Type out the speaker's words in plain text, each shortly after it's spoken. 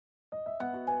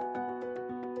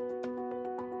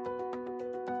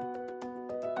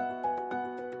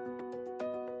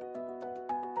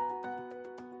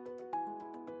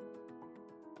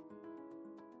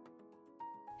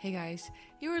Hey guys,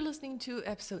 you are listening to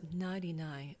episode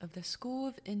 99 of the School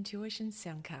of Intuition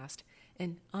Soundcast,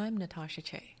 and I'm Natasha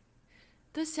Che.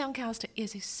 This soundcast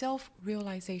is a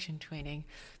self-realization training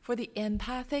for the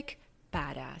empathic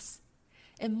badass.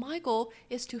 And my goal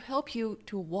is to help you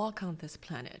to walk on this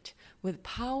planet with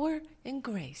power and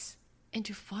grace and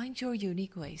to find your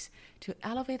unique ways to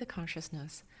elevate the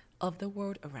consciousness of the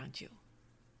world around you.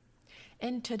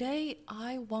 And today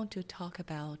I want to talk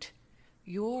about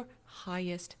your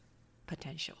highest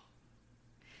potential.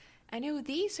 I know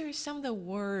these are some of the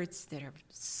words that are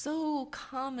so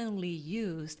commonly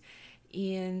used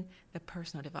in the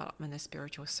personal development and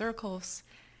spiritual circles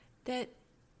that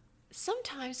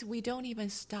sometimes we don't even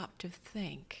stop to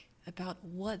think about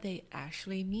what they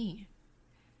actually mean.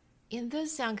 In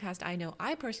this soundcast, I know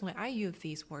I use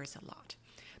these words a lot.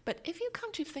 But if you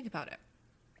come to think about it,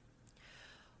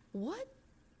 what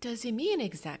does it mean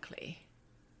exactly?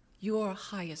 Your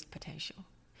highest potential.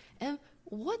 And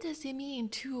what does it mean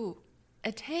to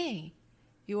attain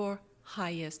your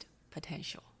highest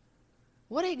potential?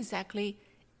 What exactly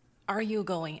are you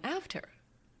going after?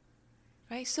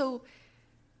 Right? So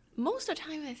most of the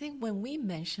time, I think when we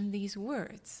mention these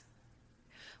words,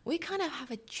 we kind of have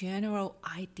a general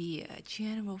idea, a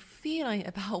general feeling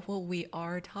about what we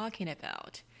are talking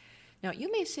about. Now,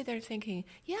 you may sit there thinking,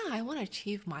 yeah, I want to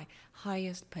achieve my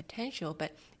highest potential,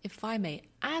 but if I may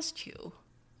ask you,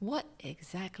 what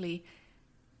exactly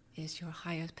is your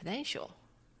highest potential?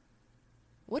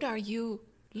 What are you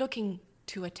looking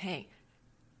to attain?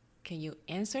 Can you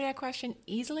answer that question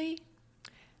easily?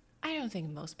 I don't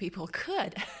think most people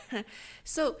could.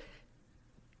 So,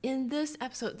 in this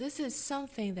episode, this is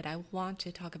something that I want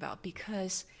to talk about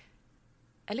because,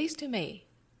 at least to me,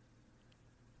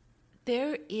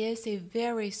 there is a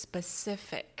very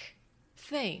specific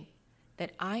thing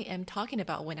that I am talking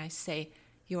about when I say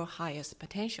your highest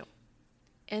potential.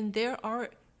 And there are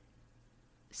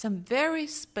some very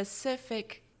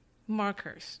specific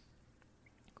markers,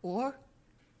 or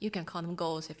you can call them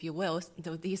goals if you will.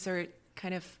 So these are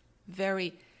kind of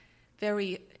very,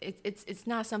 it's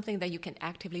not something that you can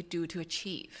actively do to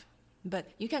achieve,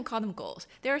 but you can call them goals.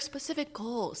 There are specific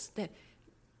goals that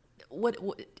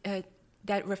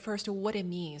that refers to what it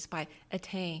means by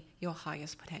attain your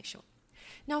highest potential.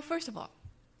 Now, first of all,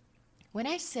 when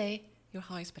I say your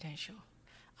highest potential,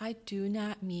 I do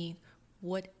not mean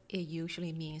what it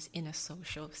usually means in a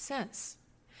social sense.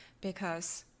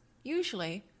 Because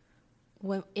usually,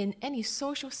 when in any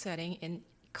social setting, in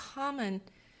common,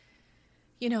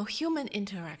 human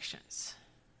interactions,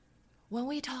 when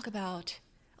we talk about,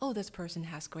 oh, this person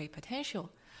has great potential,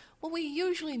 what we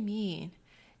usually mean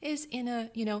is in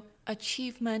a,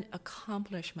 achievement,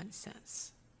 accomplishment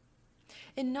sense.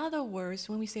 In other words,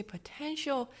 when we say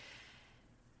potential,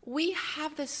 we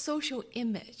have this social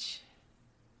image,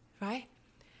 right?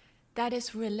 That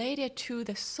is related to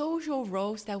the social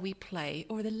roles that we play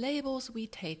or the labels we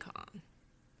take on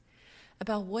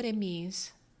about what it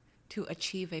means to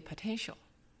achieve a potential.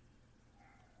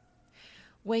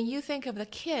 When you think of the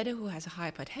kid who has a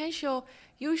high potential,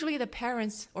 usually the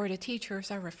parents or the teachers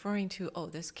are referring to, oh,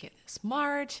 this kid is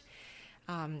smart.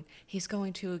 He's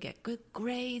going to get good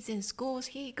grades in schools.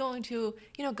 He's going to,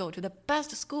 go to the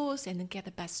best schools and get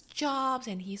the best jobs.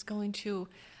 And he's going to,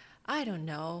 I don't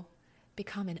know,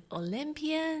 become an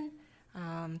Olympian,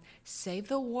 save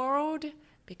the world,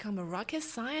 become a rocket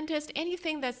scientist,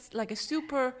 anything that's like a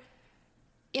super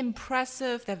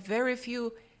impressive that very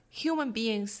few human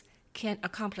beings can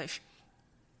accomplish.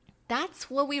 That's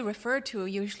what we refer to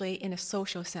usually in a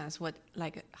social sense, what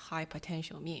like high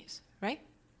potential means, right?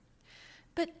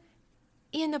 But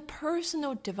in a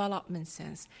personal development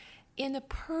sense, in a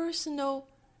personal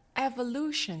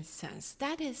evolution sense,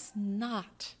 that is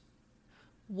not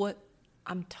what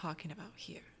I'm talking about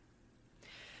here.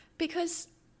 Because,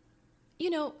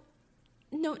 no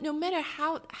matter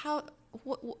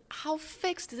how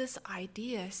fixed this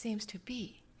idea seems to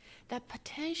be, that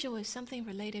potential is something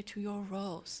related to your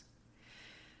roles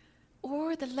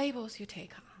or the labels you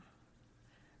take on.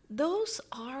 Those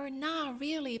are not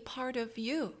really part of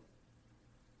you.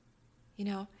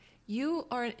 You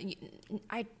are,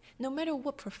 no matter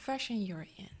what profession you're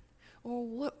in or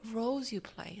what roles you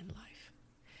play in life,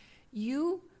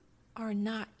 you are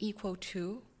not equal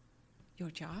to your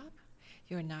job.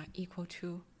 You're not equal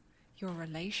to your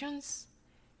relations.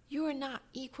 You are not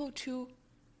equal to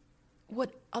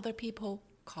what other people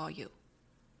call you,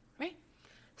 right?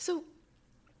 So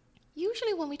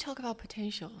usually when we talk about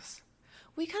potentials,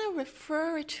 we kind of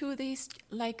refer to these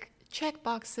like check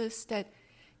boxes that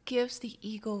gives the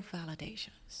ego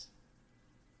validations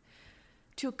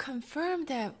to confirm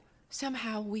that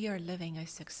somehow we are living a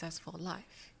successful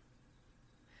life.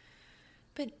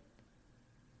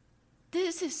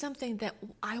 this is something that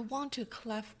I want to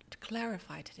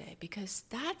clarify today, because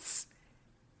that's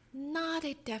not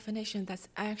a definition that's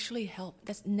actually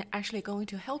actually going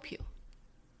to help you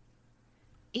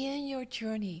in your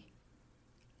journey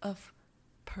of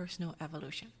personal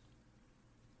evolution.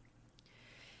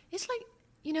 It's like,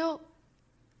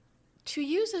 to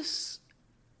use this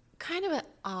kind of an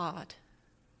odd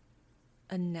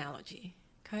analogy,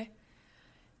 okay?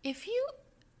 If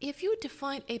you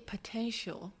define a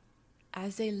potential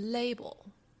as a label,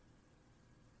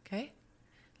 okay?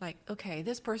 Like, okay,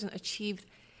 this person achieved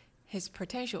his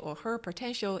potential or her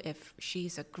potential if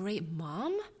she's a great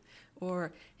mom,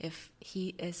 or if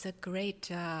he is a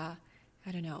great,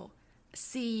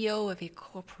 CEO of a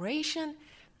corporation.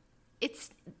 It's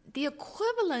the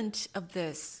equivalent of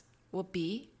this would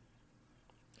be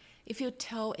if you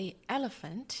tell an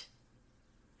elephant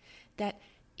that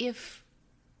if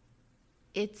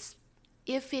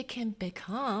it can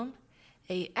become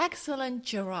an excellent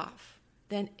giraffe,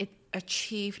 then it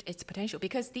achieved its potential,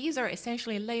 because these are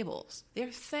essentially labels.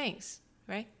 They're things,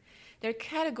 right? They're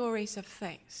categories of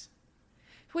things,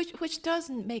 which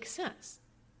doesn't make sense,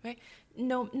 right?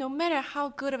 No matter how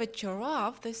good of a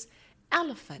giraffe this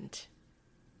elephant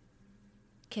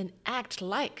can act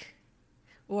like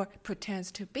or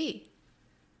pretends to be,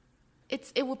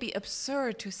 it would be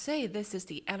absurd to say this is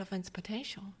the elephant's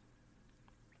potential.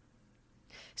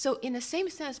 So in the same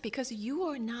sense, because you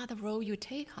are not the role you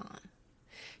take on,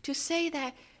 to say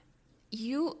that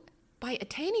you, by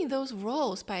attaining those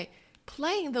roles, by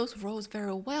playing those roles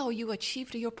very well, you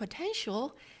achieved your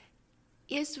potential,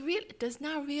 does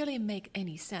not really make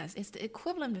any sense. It's the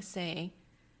equivalent of saying,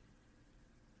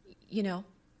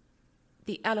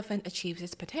 the elephant achieves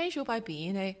its potential by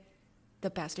being the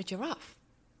best giraffe.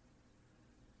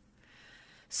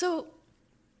 So,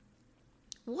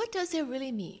 what does it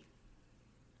really mean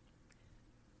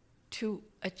to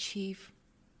achieve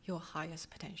your highest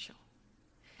potential?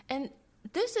 And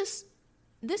this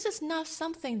is not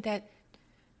something that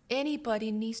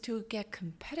anybody needs to get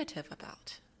competitive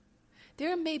about.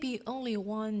 There may be only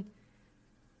one,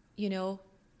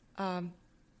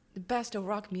 best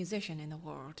rock musician in the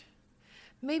world.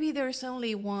 Maybe there's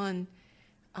only one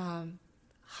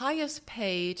highest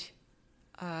paid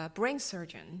brain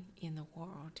surgeon in the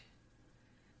world.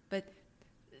 But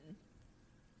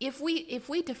if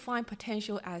we define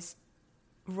potential as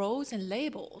roles and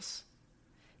labels,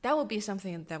 that would be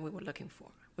something that we would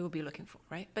be looking for,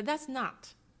 right? But that's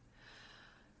not.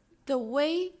 The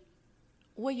way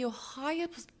what your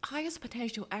highest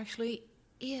potential actually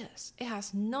is, it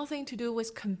has nothing to do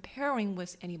with comparing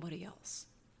with anybody else.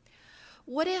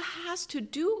 What it has to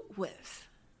do with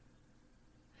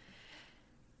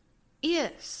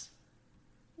is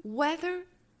whether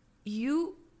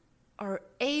you are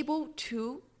able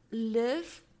to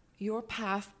live your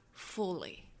path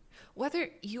fully, whether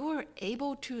you are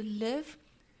able to live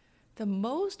the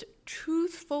most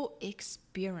truthful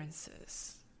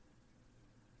experiences.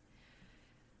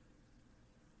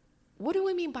 What do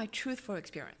we mean by truthful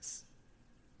experience?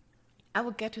 I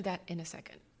will get to that in a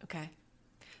second, okay?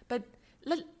 But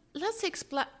let's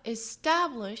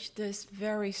establish this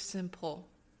very simple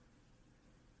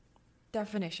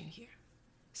definition here.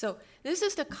 So this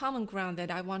is the common ground that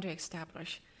I want to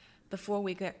establish before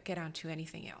we get on to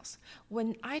anything else.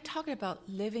 When I talk about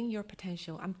living your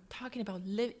potential, I'm talking about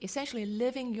essentially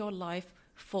living your life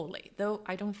fully, though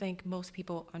I don't think most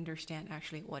people understand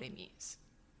actually what it means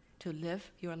to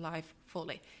live your life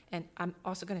fully. And I'm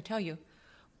also going to tell you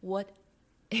what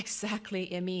exactly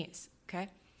it means, okay?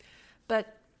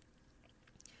 But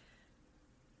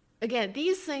again,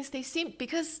 these things,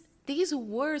 because these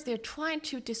words, they're trying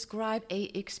to describe a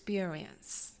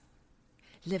experience.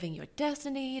 Living your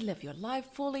destiny, live your life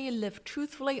fully, live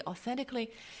truthfully,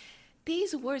 authentically.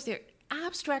 These words, they're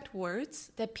abstract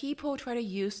words that people try to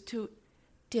use to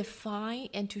define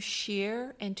and to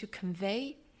share and to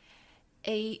convey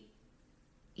a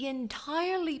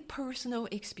entirely personal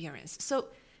experience. So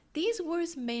these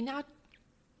words may not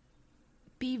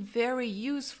be very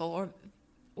useful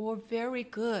or very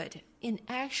good in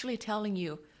actually telling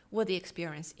you what the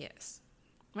experience is,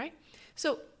 right?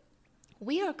 So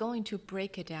we are going to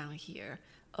break it down here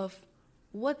of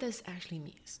what this actually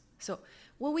means. So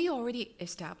what we already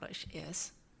established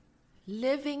is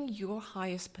living your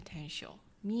highest potential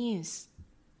means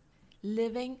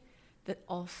living the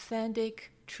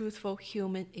authentic, truthful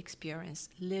human experience,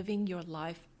 living your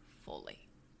life fully.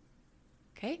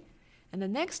 Okay? And the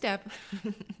next step,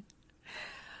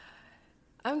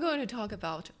 I'm going to talk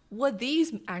about what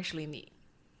these actually mean.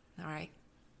 All right?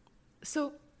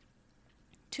 So,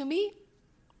 to me,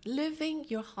 living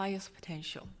your highest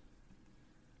potential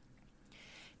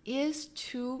is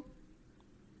to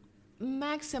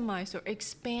maximize or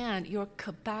expand your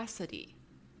capacity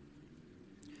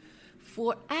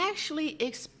for actually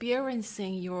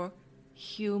experiencing your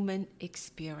human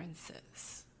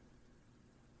experiences.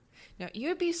 Now,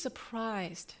 you'd be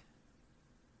surprised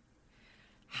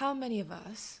how many of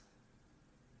us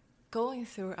going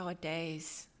through our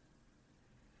days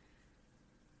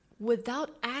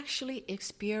without actually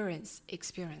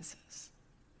experiences.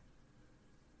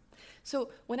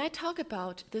 So when I talk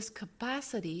about this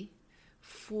capacity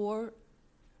for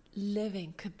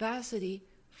living, capacity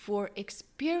for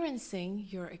experiencing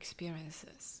your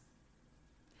experiences,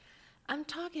 I'm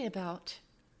talking about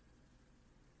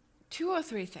 2 or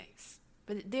 3 things,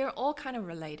 but they're all kind of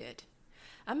related.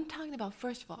 I'm talking about,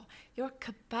 first of all, your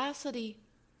capacity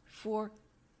for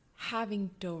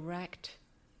having direct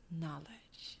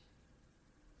knowledge.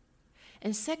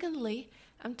 And secondly,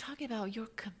 I'm talking about your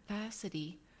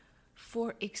capacity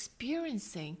for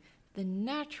experiencing the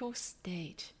natural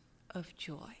state of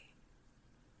joy.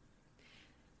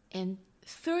 And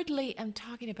thirdly, I'm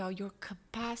talking about your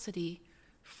capacity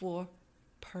for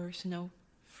personal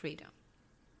freedom.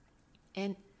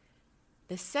 And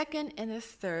the second and the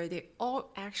third, they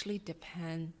all actually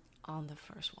depend on the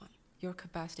first one, your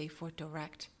capacity for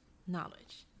direct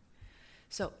knowledge.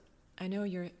 So I know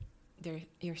you're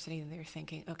sitting there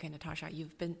thinking, okay, Natasha,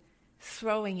 you've been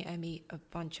throwing at me a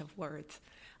bunch of words.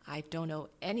 I don't know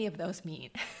any of those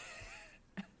mean.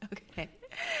 Okay.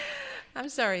 I'm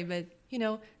sorry, but,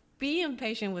 be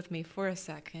impatient with me for a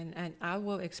second, and I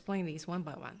will explain these one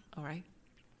by one, all right?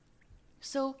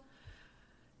 So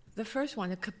the first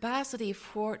one, the capacity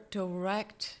for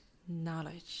direct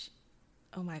knowledge.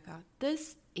 Oh my God,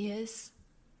 this is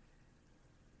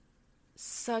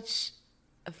such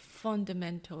a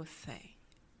fundamental thing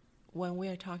when we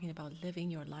are talking about living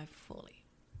your life fully.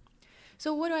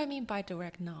 So what do I mean by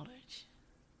direct knowledge?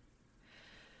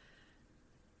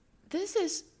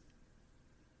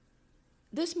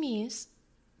 This means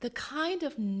the kind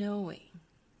of knowing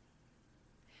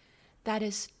that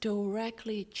is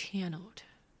directly channeled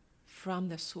from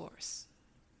the source.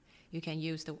 You can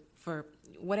use the verb,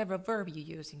 whatever verb you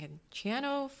use. You can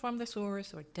channel from the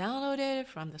source, or download it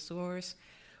from the source,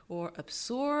 or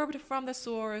absorbed from the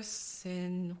source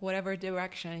in whatever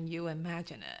direction you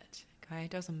imagine it. Okay,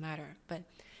 it doesn't matter. But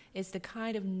it's the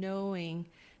kind of knowing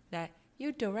that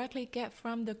you directly get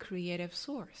from the creative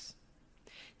source.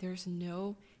 There's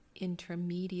no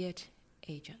intermediate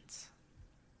agents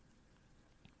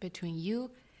between you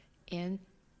and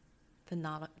the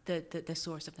knowledge, the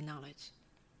source of the knowledge.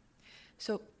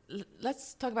 So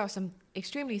let's talk about some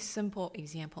extremely simple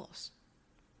examples.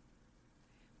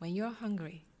 When you're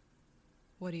hungry,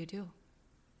 what do you do?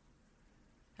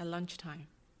 At lunchtime,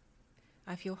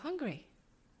 I feel hungry.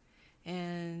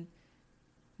 And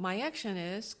my action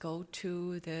is go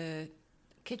to the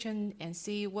kitchen and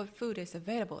see what food is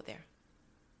available there.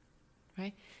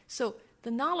 Right? So the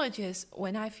knowledge is,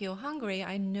 when I feel hungry,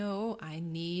 I know I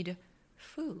need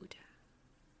food.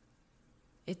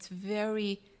 It's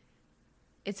very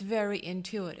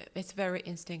intuitive. It's very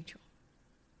instinctual.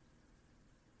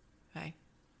 Right?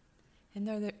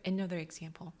 Another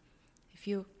example. If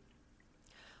you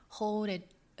hold an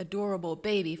adorable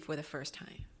baby for the first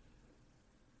time,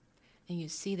 and you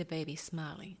see the baby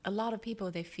smiling, a lot of people,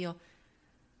 they feel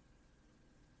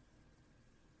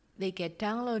they get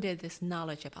downloaded this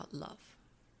knowledge about love.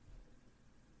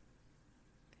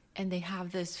 And they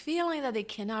have this feeling that they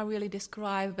cannot really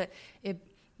describe, but it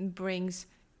brings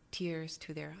tears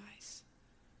to their eyes.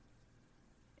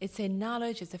 It's a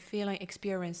knowledge, it's a feeling,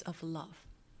 experience of love.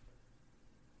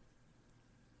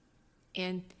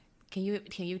 And can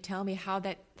you tell me how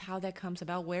that comes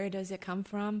about? Where does it come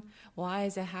from? Why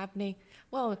is it happening?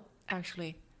 Well,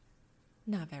 actually,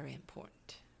 not very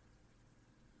important.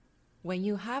 When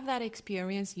you have that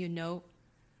experience, you know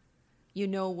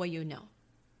what you know.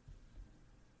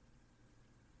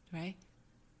 Right?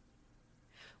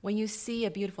 When you see a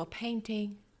beautiful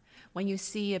painting, when you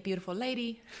see a beautiful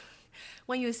lady,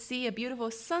 when you see a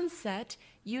beautiful sunset,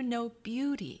 you know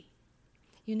beauty.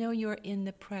 You know you're in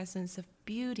the presence of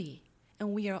beauty,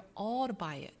 and we are awed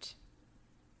by it.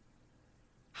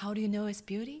 How do you know it's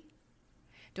beauty?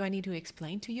 Do I need to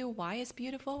explain to you why it's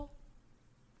beautiful?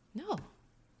 No.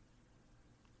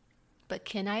 But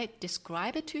can I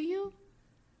describe it to you?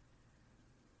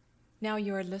 Now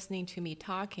you're listening to me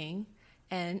talking,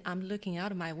 and I'm looking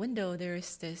out of my window.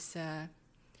 There's this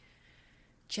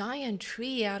giant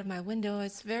tree out of my window.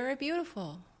 It's very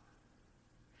beautiful.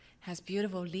 Has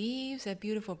beautiful leaves and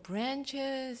beautiful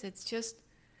branches. It's just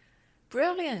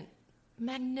brilliant,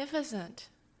 magnificent.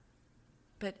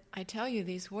 But I tell you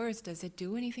these words, does it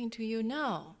do anything to you?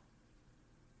 No.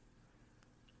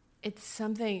 It's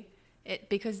something,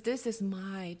 because this is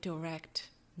my direct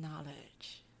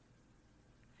knowledge.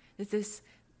 This is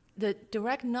the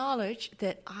direct knowledge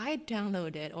that I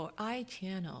downloaded or I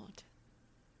channeled,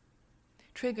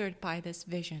 triggered by this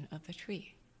vision of the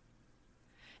tree.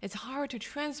 It's hard to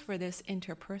transfer this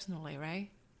interpersonally,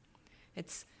 right?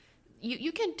 It's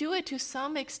you can do it to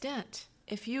some extent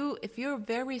if you're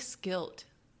very skilled,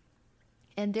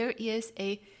 and there is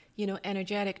a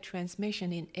energetic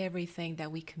transmission in everything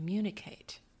that we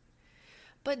communicate.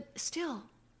 But still,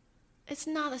 it's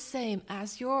not the same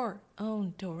as your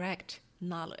own direct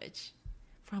knowledge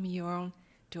from your own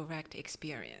direct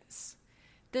experience.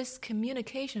 This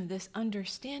communication, this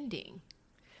understanding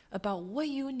about what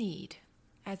you need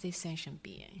as a sentient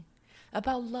being,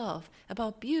 about love,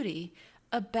 about beauty,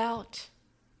 about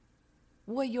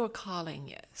what your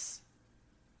calling is.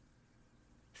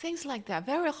 Things like that,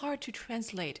 very hard to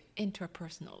translate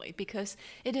interpersonally because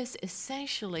it is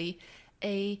essentially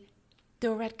a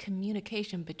direct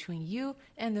communication between you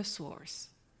and the source.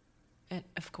 And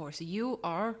of course, you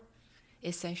are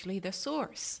essentially the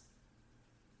source.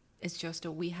 It's just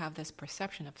that we have this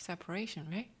perception of separation,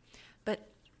 right? But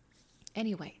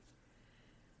anyway,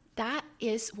 that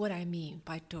is what I mean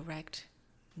by direct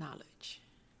knowledge.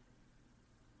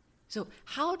 So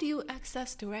how do you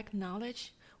access direct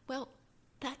knowledge? Well,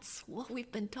 that's what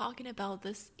we've been talking about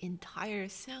this entire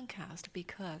Soundcast,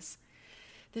 because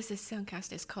this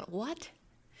Soundcast is called what?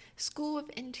 School of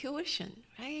Intuition,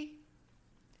 right?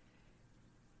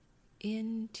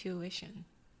 Intuition.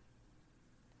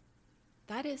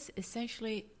 That is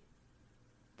essentially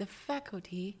the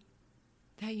faculty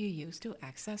that you use to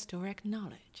access direct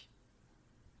knowledge.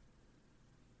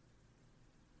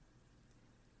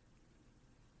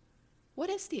 What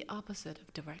is the opposite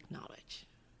of direct knowledge?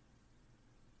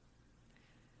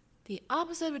 The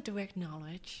opposite of direct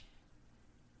knowledge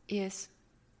is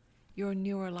your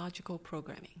neurological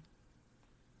programming.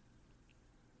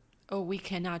 Oh, we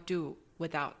cannot do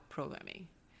without programming.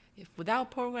 If without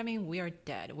programming, we are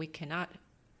dead. We cannot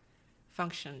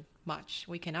function much.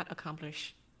 We cannot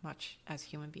accomplish much as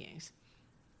human beings.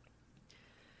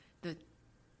 The,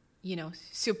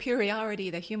 superiority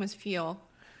that humans feel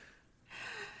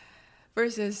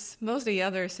versus most of the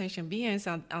other sentient beings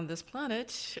on this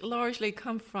planet largely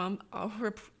come from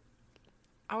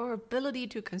our ability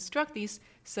to construct these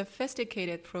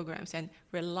sophisticated programs and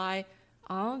rely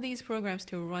on these programs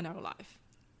to run our life.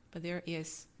 But there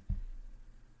is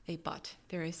a but.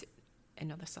 There is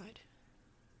another side.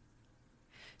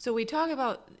 So we talk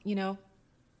about,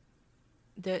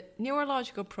 the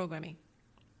neurological programming.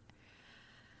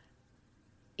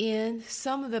 In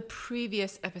some of the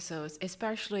previous episodes,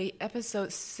 especially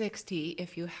episode 60,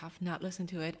 if you have not listened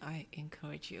to it, I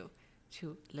encourage you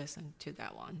to listen to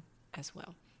that one as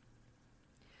well.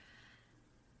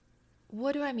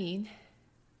 What do I mean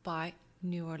by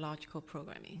neurological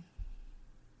programming?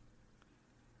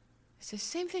 It's the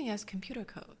same thing as computer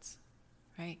codes,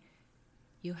 right?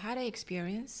 You had an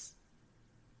experience,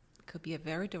 it could be a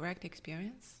very direct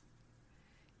experience,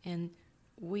 and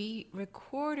we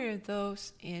recorded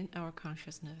those in our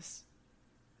consciousness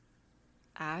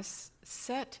as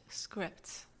set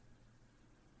scripts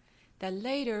that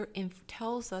later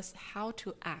tells us how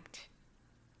to act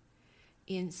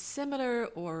in similar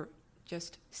or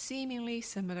just seemingly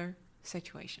similar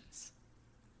situations.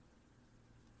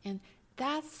 And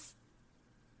that's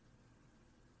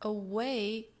a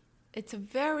way, it's a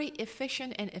very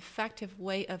efficient and effective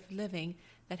way of living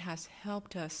that has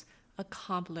helped us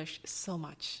accomplish so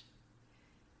much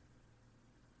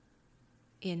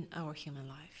in our human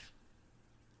life.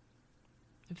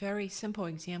 A very simple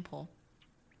example.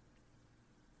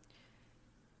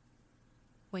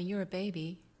 When you're a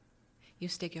baby, you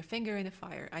stick your finger in the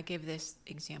fire. I gave this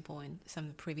example in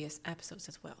some previous episodes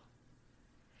as well.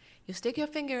 You stick your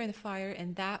finger in the fire,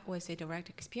 and that was a direct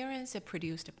experience that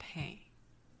produced a pain,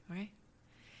 right?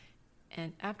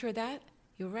 And after that,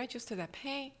 you register that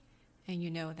pain, and you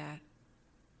know that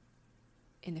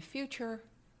in the future,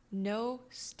 no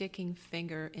sticking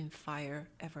finger in fire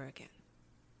ever again.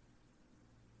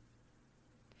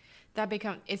 That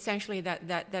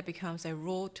becomes a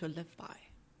rule to live by,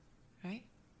 right?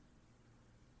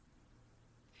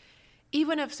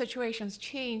 Even if situations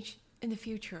change in the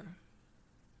future,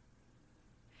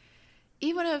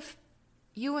 even if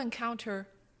you encounter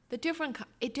a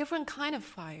different kind of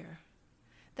fire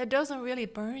that doesn't really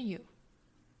burn you,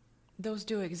 those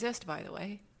do exist, by the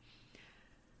way,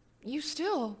 you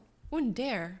still wouldn't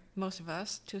dare, most of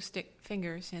us, to stick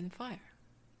fingers in fire.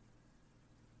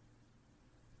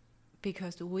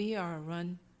 because we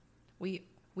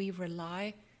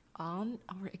rely on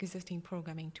our existing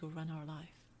programming to run our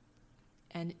life.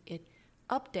 And it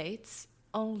updates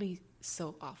only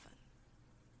so often.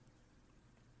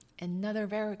 Another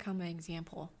very common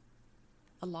example,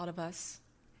 a lot of us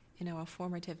in our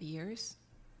formative years,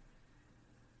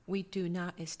 we did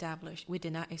not establish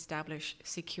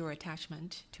secure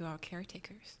attachment to our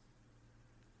caretakers.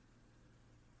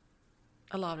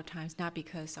 A lot of times, not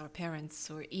because our parents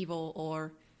were evil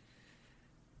or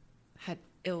had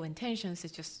ill intentions,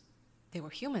 it's just they were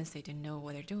humans, they didn't know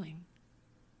what they're doing.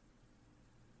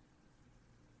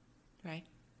 Right?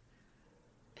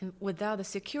 And without the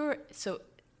secure, so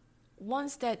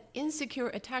once that insecure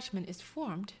attachment is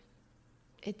formed,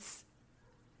 it's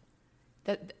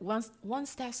that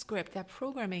once that script, that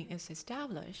programming is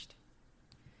established,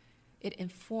 it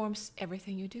informs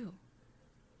everything you do.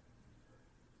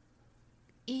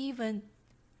 Even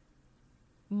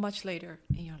much later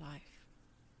in your life.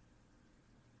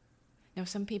 Now,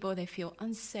 some people, they feel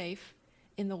unsafe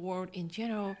in the world in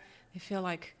general. They feel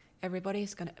like everybody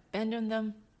is going to abandon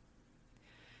them.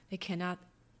 They cannot,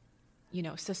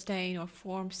 sustain or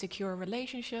form secure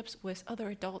relationships with other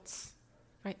adults,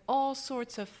 right? All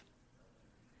sorts of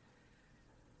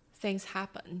things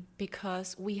happen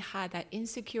because we had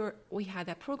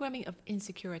that programming of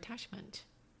insecure attachment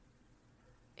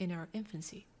in our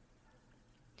infancy.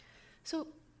 So,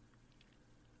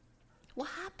 what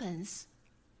happens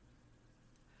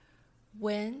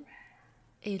when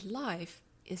a life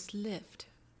is lived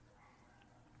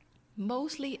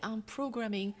mostly on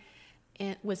programming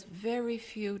and with very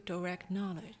few direct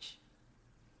knowledge?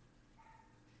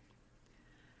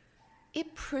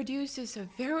 It produces a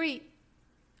very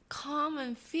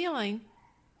common feeling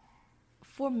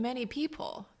for many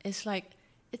people. It's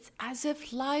as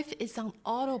if life is on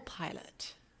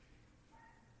autopilot.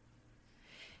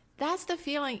 That's the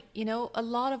feeling, a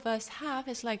lot of us have.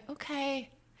 It's like, okay,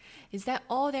 is that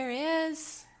all there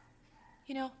is?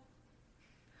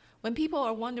 When people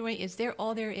are wondering, is there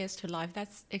all there is to life?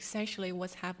 That's essentially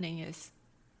what's happening is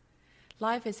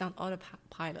life is on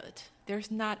autopilot.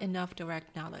 There's not enough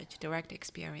direct knowledge, direct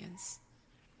experience.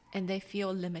 And they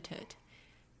feel limited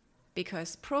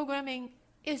because programming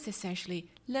is essentially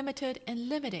limited and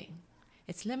limiting.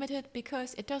 It's limited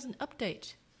because it doesn't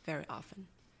update very often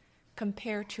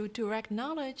compared to direct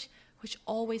knowledge, which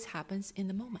always happens in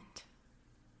the moment.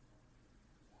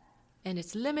 And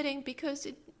it's limiting because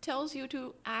it tells you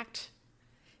to act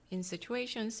in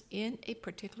situations in a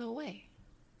particular way.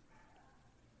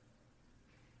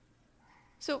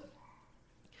 So,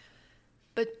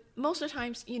 but most of the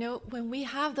times, when we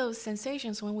have those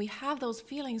sensations, when we have those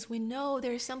feelings, we know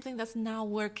there's something that's not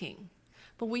working,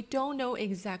 but we don't know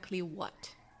exactly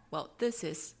what. Well, this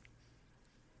is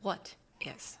what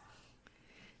is.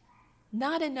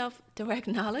 Not enough direct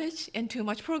knowledge and too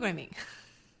much programming.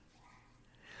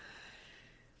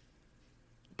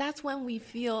 That's when we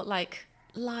feel like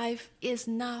life is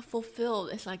not fulfilled.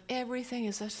 It's like everything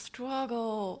is a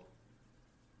struggle.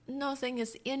 Nothing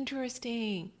is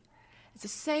interesting. It's the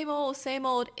same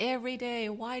old every day.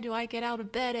 Why do I get out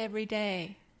of bed every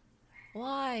day?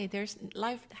 Why?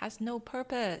 Life has no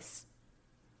purpose.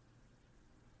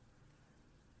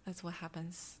 That's what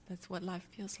happens. That's what life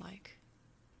feels like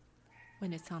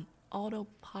when it's on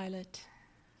autopilot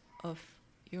of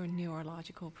your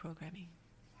neurological programming.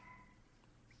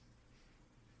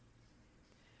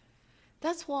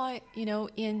 That's why,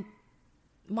 in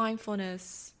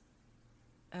mindfulness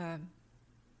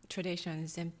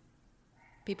traditions, and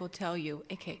people tell you,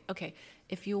 okay,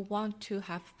 if you want to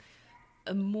have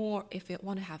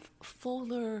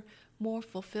fuller, more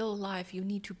fulfilled life, you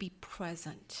need to be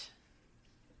present.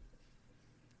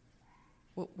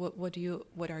 What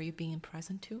are you being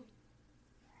present to?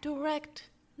 Direct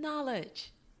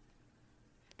knowledge.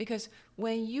 Because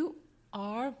when you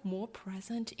are more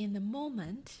present in the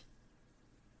moment,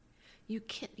 you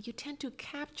tend to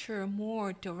capture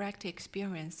more direct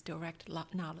experience, direct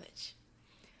knowledge.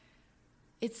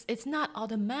 It's not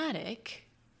automatic,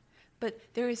 but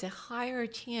there is a higher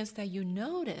chance that you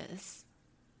notice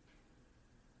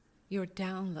your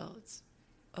downloads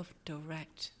of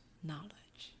direct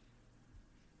knowledge.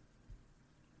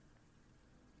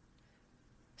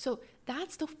 So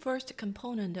that's the first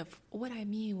component of what I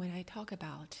mean when I talk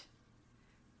about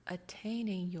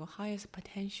attaining your highest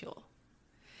potential.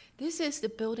 This is the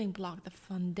building block, the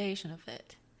foundation of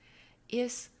it,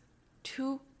 is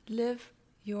to live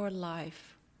your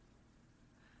life.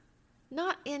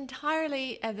 Not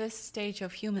entirely at this stage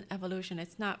of human evolution.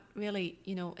 It's not really,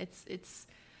 it's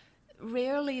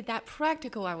rarely that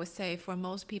practical, I would say, for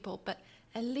most people, but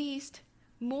at least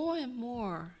more and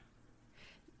more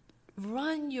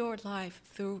run your life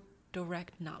through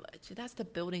direct knowledge. That's the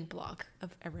building block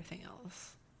of everything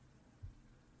else.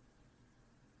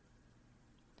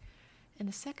 And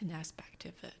the second aspect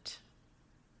of it,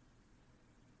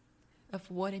 of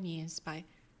what it means by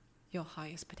your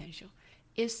highest potential,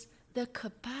 is the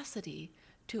capacity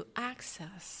to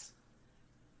access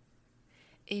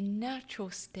a natural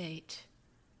state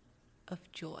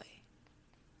of joy.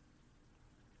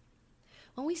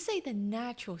 When we say the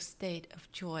natural state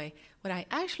of joy, what I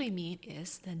actually mean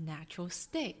is the natural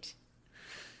state.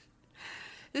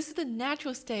 This is the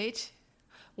natural state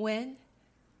when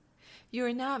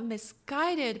you're not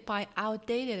misguided by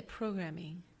outdated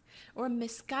programming or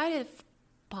misguided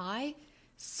by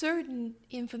certain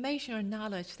information or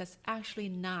knowledge that's actually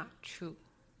not true.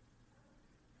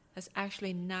 That's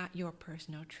actually not your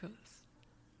personal truth.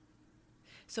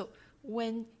 So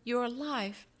when your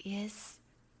life is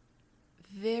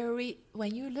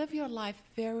when you live your life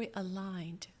very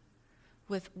aligned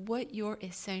with what your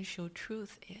essential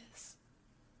truth is,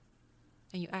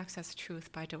 and you access truth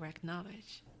by direct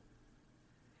knowledge,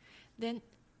 then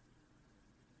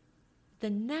the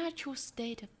natural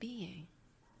state of being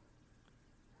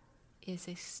is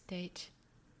a state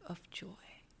of joy.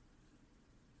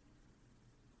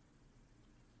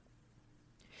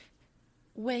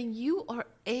 When you are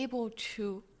able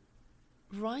to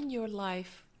run your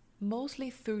life mostly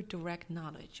through direct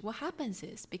knowledge, what happens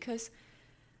is, because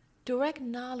direct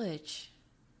knowledge,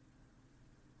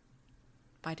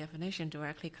 by definition,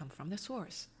 directly comes from the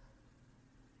source.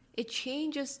 It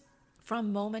changes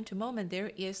from moment to moment.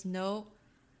 There is no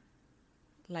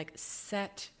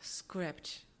set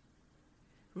script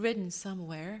written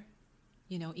somewhere,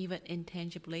 even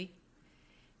intangibly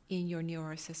in your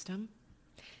neural system.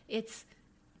 It's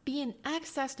being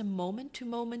accessed moment to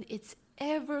moment. It's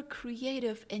ever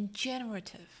creative and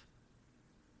generative.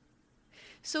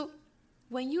 So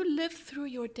when you live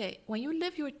your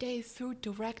day through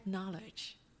direct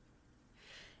knowledge,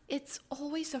 it's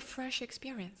always a fresh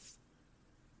experience.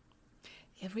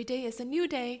 Every day is a new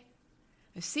day.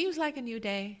 It seems like a new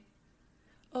day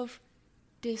of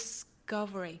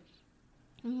discovery.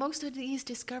 Most of these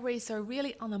discoveries are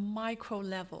really on a micro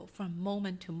level from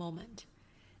moment to moment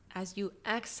as you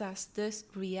access this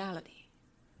reality.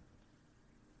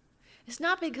 It's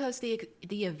not because the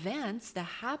events that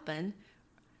happen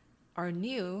are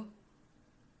new.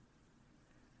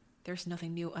 There's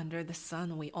nothing new under the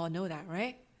sun. We all know that,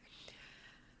 right?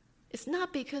 It's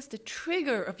not because the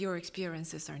trigger of your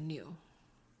experiences are new,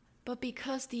 but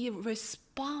because the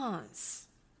response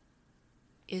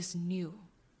is new,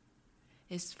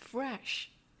 is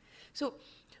fresh. So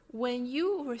when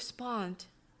you respond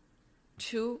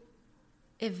to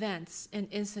events and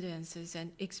incidences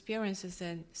and experiences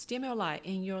and stimuli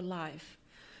in your life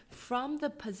from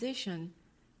the position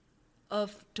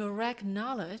of direct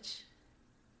knowledge,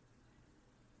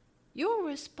 your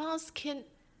response can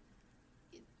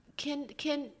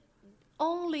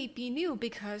only be new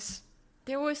because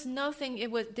there was no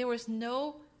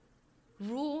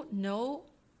rule, no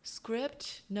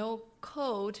script, no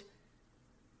code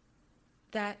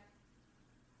that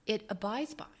it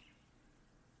abides by.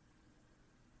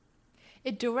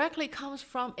 It directly comes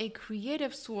from a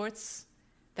creative source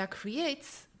that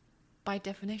creates, by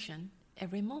definition,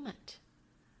 every moment.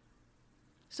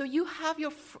 So you have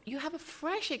a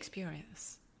fresh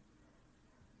experience.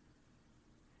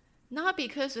 Not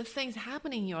because the things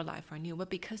happening in your life are new, but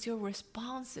because your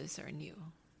responses are new.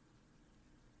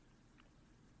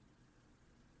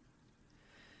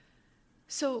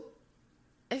 So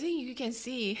I think you can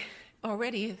see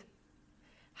already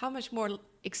how much more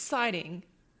exciting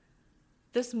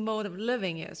this mode of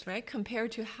living is, right?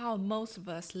 Compared to how most of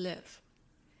us live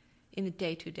in the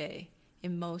day-to-day,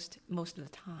 in most of the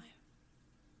time.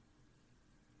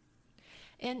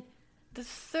 And the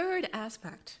third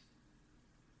aspect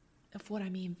of what I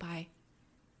mean by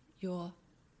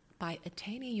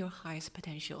attaining your highest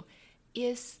potential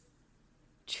is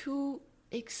to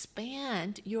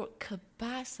expand your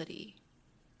capacity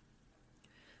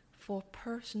for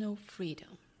personal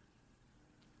freedom.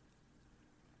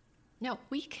 Now,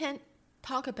 we can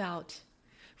talk about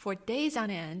for days on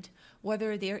end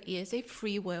whether there is a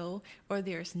free will or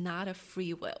there's not a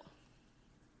free will.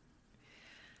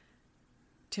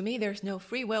 To me, there's no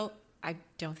free will. I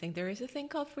don't think there is a thing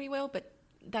called free will, but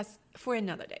that's for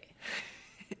another day.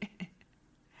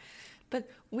 But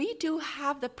we do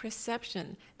have the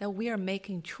perception that we are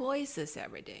making choices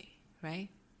every day, right?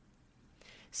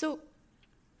 So,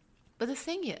 but the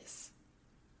thing is,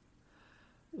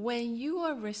 when you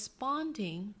are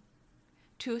responding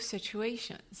to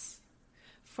situations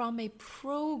from a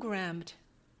programmed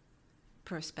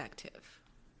perspective.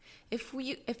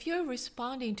 If you're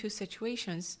responding to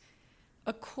situations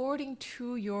according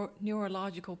to your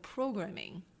neurological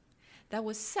programming that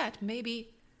was set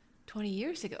maybe 20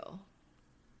 years ago,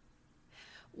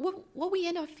 what we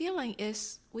end up feeling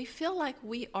is we feel like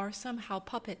we are somehow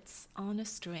puppets on a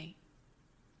string.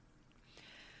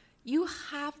 You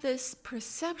have this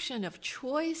perception of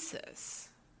choices,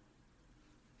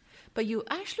 but you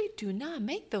actually do not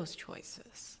make those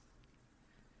choices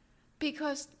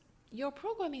because your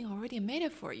programming already made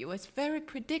it for you. It's very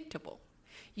predictable.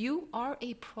 You are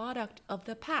a product of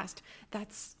the past.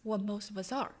 That's what most of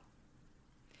us are.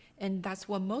 And that's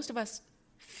what most of us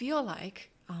feel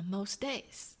like on most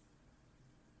days.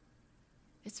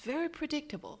 It's very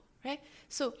predictable, right?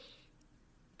 So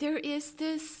there is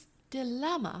this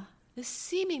dilemma, this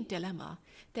seeming dilemma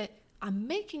that I'm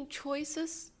making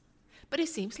choices, but it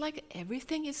seems like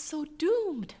everything is so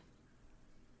doomed.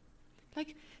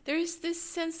 Like there is this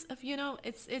sense of,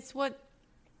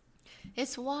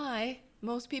 it's why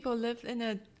most people live in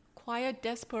a quiet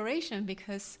desperation,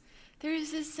 because there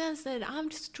is this sense that I'm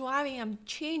striving, I'm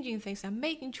changing things, I'm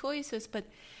making choices, but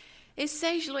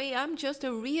essentially I'm just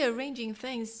rearranging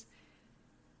things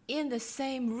in the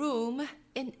same room,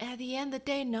 and at the end of the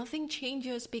day, nothing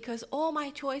changes because all my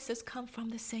choices come from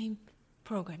the same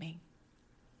programming.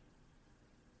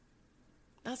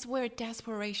 That's where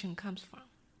desperation comes from.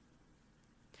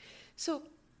 So,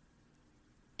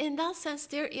 in that sense,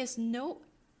 there is no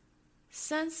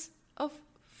sense of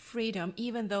freedom,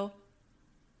 even though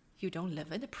you don't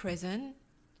live in a prison.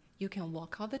 You can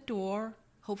walk out the door,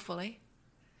 hopefully.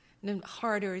 And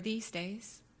harder these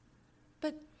days.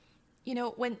 But,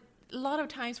 when a lot of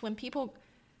times when people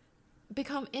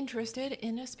become interested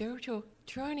in a spiritual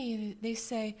journey, they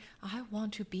say, I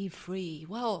want to be free.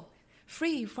 Well,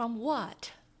 free from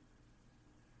what?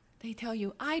 They tell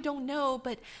you, I don't know,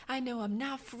 but I know I'm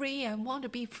not free. I want to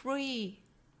be free.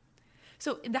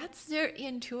 So that's their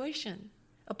intuition.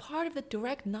 A part of the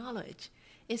direct knowledge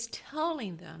is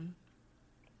telling them,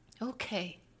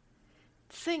 okay,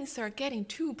 things are getting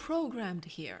too programmed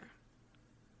here.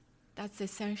 That's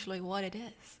essentially what it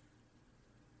is.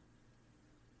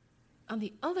 On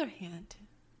the other hand,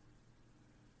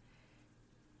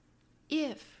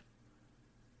 if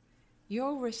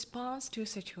your response to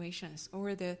situations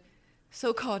or the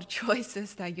so-called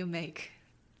choices that you make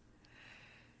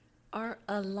are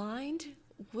aligned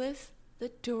with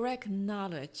the direct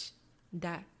knowledge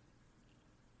that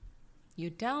you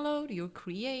download, you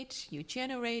create, you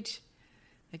generate.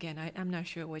 Again, I'm not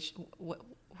sure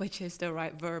which is the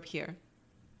right verb here.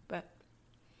 But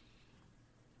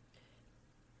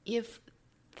if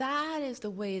that is the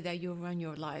way that you run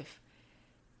your life,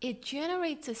 it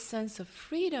generates a sense of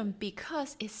freedom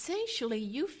because essentially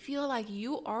you feel like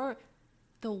you are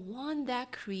the one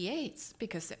that creates,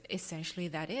 because essentially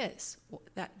that's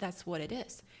what it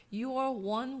is. You are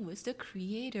one with the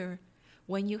Creator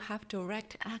when you have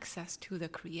direct access to the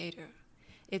Creator.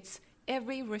 It's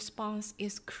every response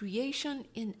is creation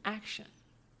in action.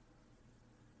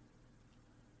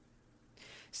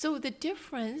 So the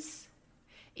difference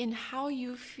in how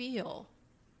you feel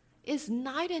is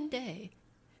night and day.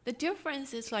 The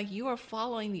difference is like you are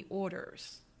following the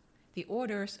orders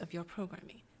of your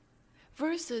programming,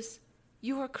 versus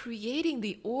you are creating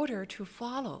the order to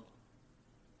follow.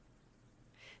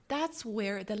 That's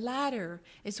where the latter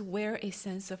is where a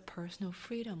sense of personal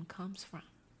freedom comes from.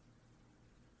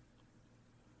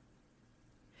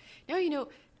 Now,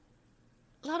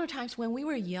 a lot of times when we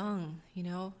were young,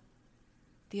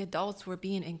 the adults were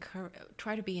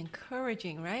try to be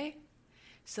encouraging, right?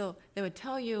 So they would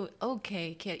tell you,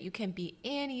 okay, kid, you can be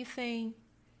anything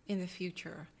in the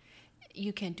future.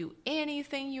 You can do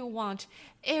anything you want.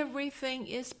 Everything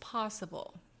is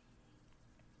possible.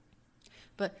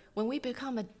 But when we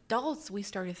become adults, we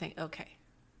start to think, okay,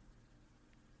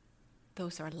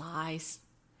 those are lies.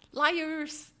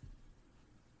 Liars!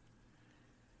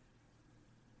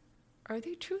 Are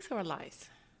they truth or lies?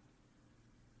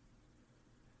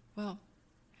 Well,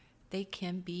 they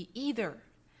can be either.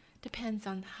 Depends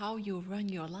on how you run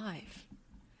your life.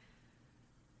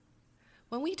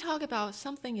 When we talk about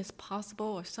something is possible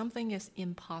or something is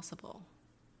impossible,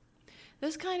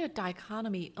 this kind of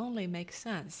dichotomy only makes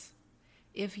sense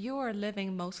if you are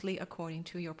living mostly according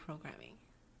to your programming.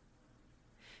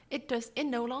 It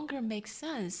no longer makes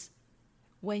sense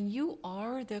when you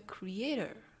are the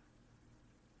creator.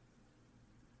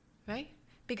 Right?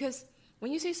 Because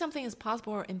when you say something is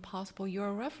possible or impossible,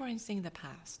 you're referencing the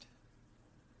past.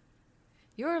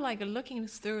 You're like looking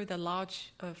through the log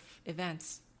of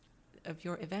events of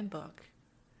your event book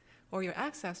or your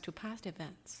access to past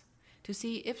events to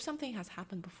see if something has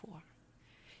happened before.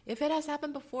 If it has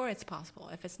happened before, it's possible.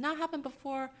 If it's not happened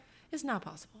before, it's not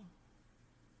possible.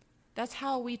 That's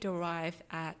how we derive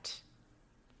at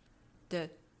the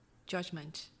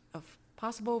judgment of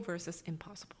possible versus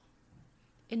impossible.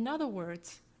 In other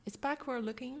words, it's backward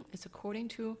looking. It's according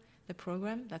to the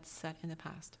program that's set in the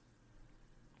past.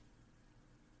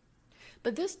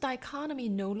 But this dichotomy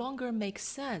no longer makes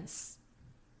sense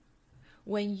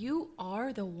when you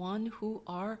are the one who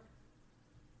are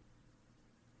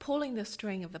pulling the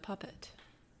string of the puppet.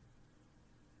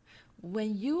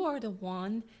 When you are the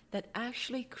one that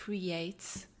actually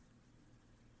creates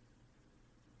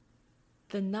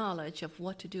the knowledge of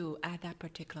what to do at that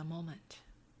particular moment.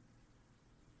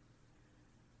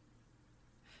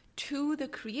 To the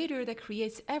creator that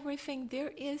creates everything,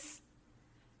 there is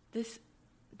this,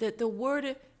 the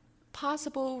word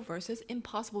possible versus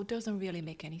impossible doesn't really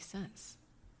make any sense.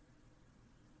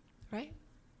 Right?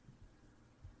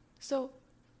 So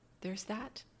there's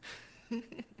that.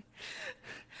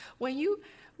 When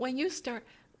you start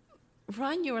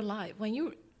run your life, when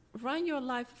you run your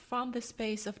life from the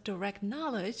space of direct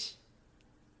knowledge,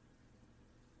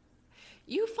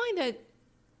 you find that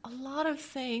a lot of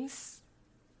things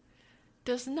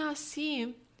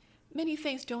many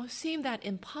things don't seem that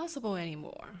impossible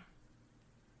anymore,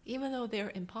 even though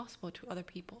they're impossible to other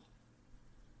people.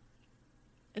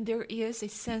 And there is a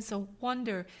sense of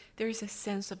wonder, there is a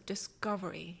sense of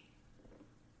discovery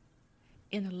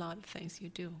in a lot of things you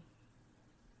do.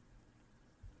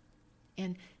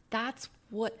 And that's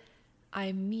what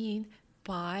I mean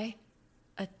by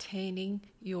attaining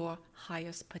your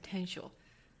highest potential.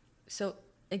 So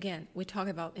again, we talked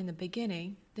about in the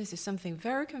beginning, this is something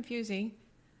very confusing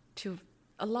to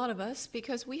a lot of us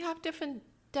because we have different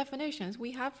definitions.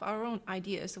 We have our own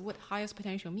ideas of what highest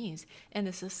potential means. And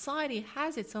the society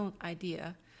has its own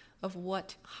idea of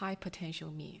what high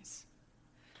potential means.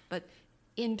 But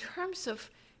in terms of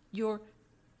your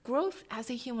growth as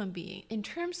a human being, in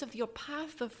terms of your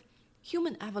path of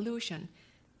human evolution,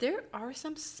 there are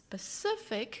some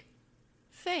specific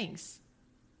things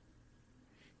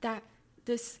that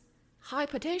this high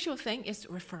potential thing is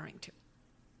referring to,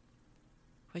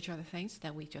 which are the things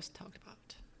that we just talked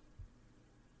about.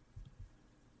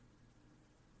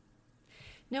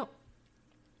 Now,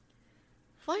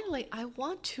 finally, I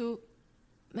want to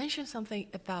mention something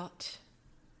about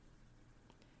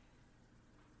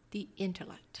the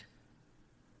intellect.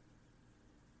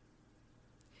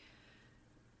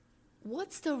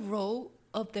 What's the role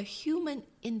of the human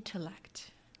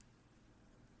intellect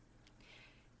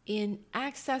in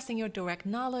accessing your direct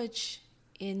knowledge,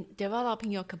 in developing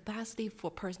your capacity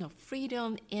for personal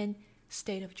freedom and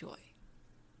state of joy?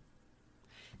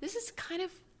 This is kind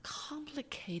of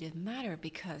complicated matter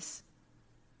because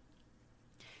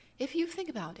if you think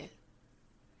about it,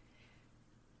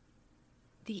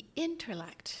 the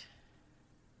intellect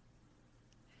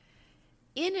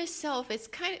in itself,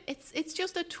 it's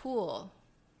just a tool,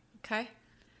 okay?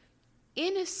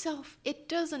 In itself, it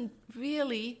doesn't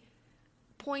really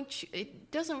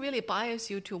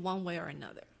bias you to one way or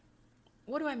another.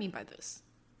 What do I mean by this?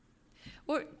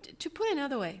 Or to put it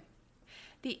another way,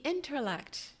 the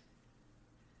intellect,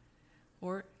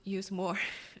 or use more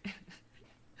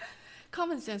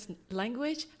common sense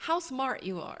language, how smart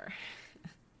you are.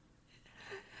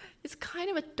 It's kind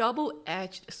of a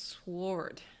double-edged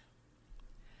sword.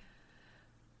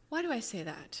 Why do I say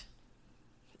that?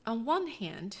 On one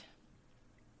hand,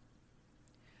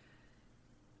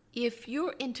 if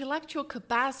your intellectual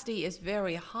capacity is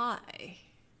very high,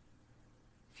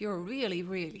 if you're really,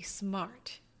 really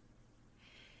smart,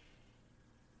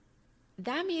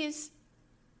 that means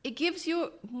it gives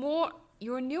you more,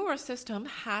 your neural system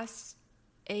has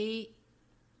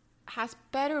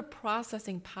better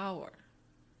processing power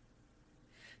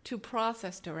to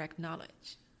process direct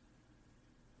knowledge.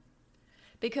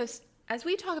 Because as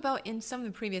we talked about in some of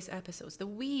the previous episodes,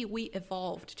 we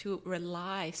evolved to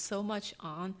rely so much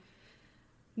on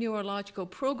neurological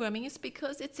programming is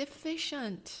because it's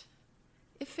efficient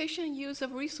use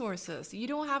of resources. You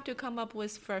don't have to come up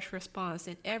with fresh response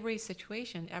in every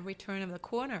situation, every turn of the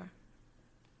corner.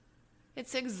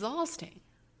 It's exhausting.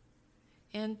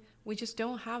 And we just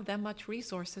don't have that much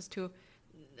resources to,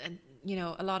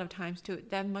 a lot of times to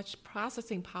that much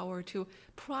processing power to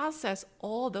process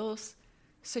all those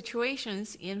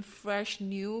situations in fresh,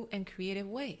 new, and creative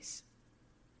ways.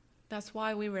 That's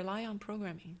why we rely on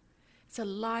programming. It's a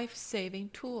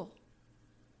life-saving tool.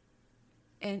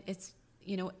 And it's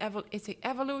an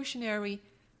evolutionary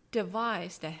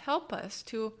device that helps us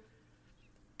to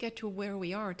get to where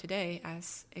we are today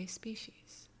as a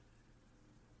species.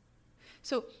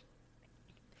 So,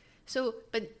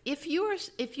 but if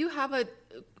you have a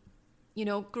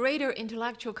greater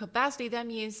intellectual capacity, that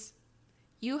means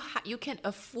you can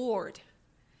afford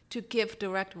to give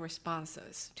direct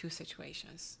responses to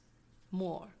situations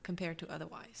more compared to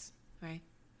otherwise, right?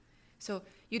 So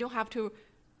you don't have to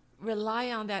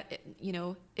rely on that,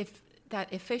 if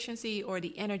that efficiency or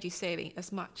the energy saving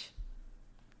as much.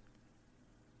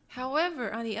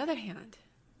 However, on the other hand,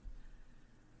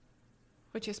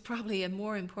 which is probably a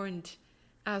more important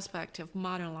aspect of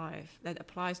modern life that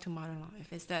applies to modern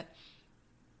life, is that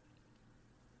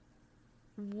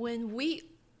when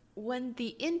the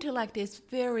intellect is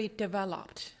very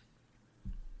developed,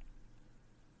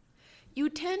 you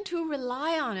tend to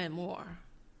rely on it more.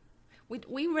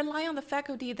 We rely on the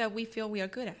faculty that we feel we are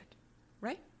good at,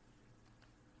 right?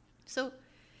 So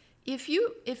if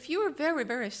you're very,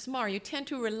 very smart, you tend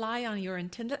to rely on your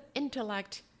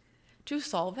intellect to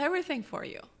solve everything for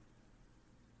you.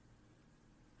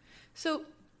 So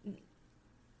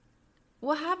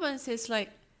what happens is, like,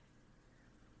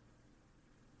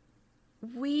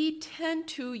 we tend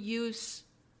to use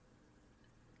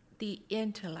the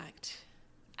intellect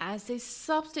as a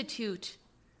substitute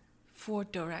for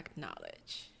direct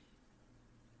knowledge.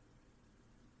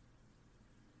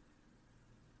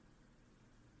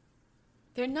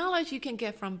 There's knowledge you can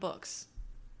get from books.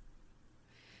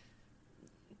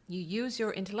 You use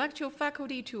your intellectual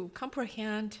faculty to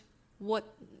comprehend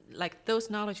those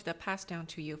knowledge that pass down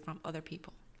to you from other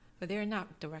people. But they're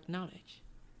not direct knowledge.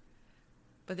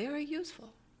 But they are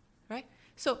useful, right?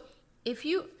 So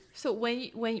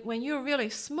when you're really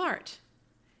smart,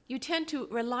 you tend to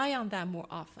rely on that more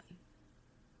often.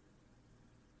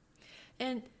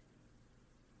 And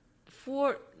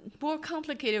for more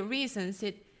complicated reasons,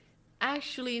 it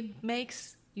actually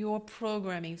makes your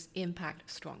programming's impact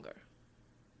stronger.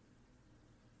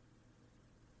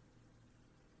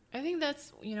 I think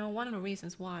that's, one of the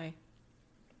reasons why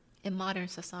in modern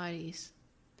societies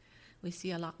we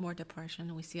see a lot more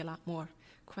depression, we see a lot more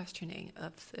questioning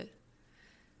of the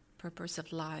purpose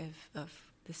of life, of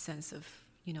the sense of,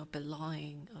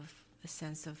 belonging, of the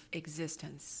sense of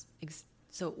existence.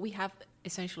 So we have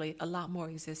essentially a lot more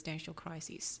existential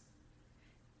crises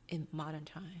in modern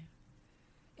time.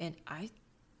 And I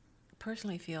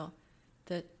personally feel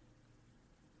that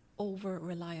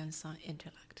over-reliance on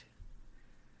intellect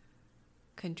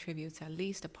contributes at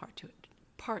least a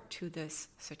part to this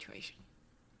situation.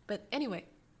 But anyway,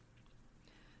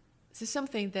 this is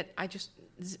something that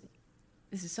this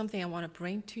is something I want to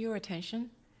bring to your attention.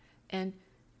 And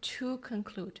to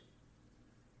conclude,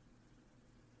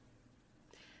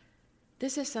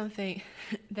 this is something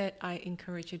that I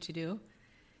encourage you to do,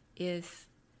 is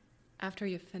after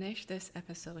you finish this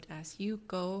episode, as you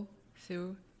go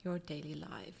through your daily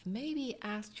life, maybe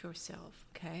ask yourself,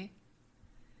 okay,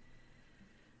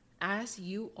 as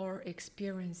you are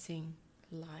experiencing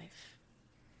life,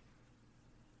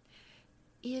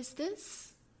 is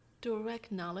this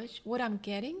direct knowledge, what I'm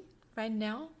getting right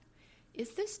now,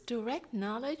 is this direct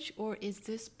knowledge or is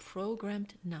this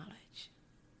programmed knowledge?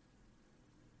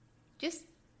 Just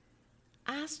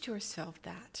ask yourself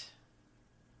that.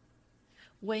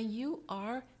 When you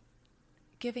are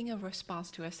giving a response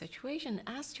to a situation,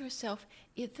 ask yourself,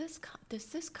 does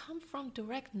this come from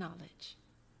direct knowledge?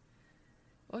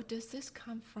 Or does this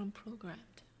come from programmed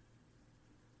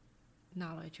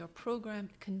knowledge or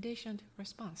programmed conditioned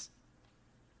response?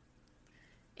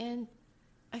 And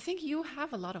I think you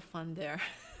have a lot of fun there.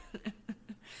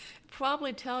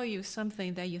 Probably tell you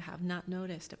something that you have not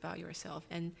noticed about yourself.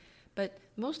 But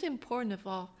most important of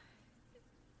all,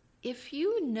 if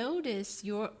you notice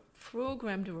your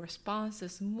programmed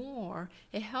responses more,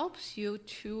 it helps you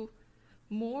to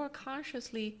more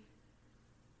consciously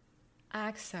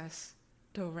access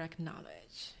direct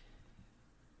knowledge.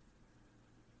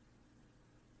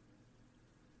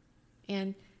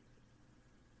 And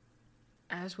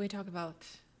as we talked about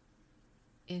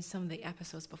in some of the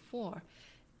episodes before,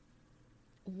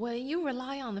 when you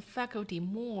rely on the faculty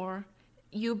more,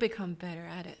 you become better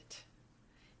at it.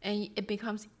 And it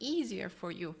becomes easier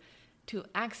for you to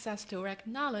access direct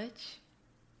knowledge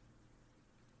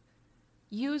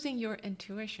using your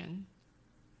intuition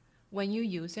when you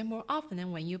use it more often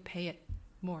and when you pay it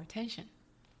more attention.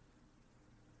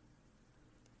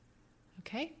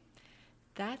 Okay?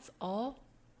 That's all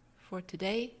for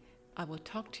today. I will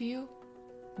talk to you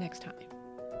next time.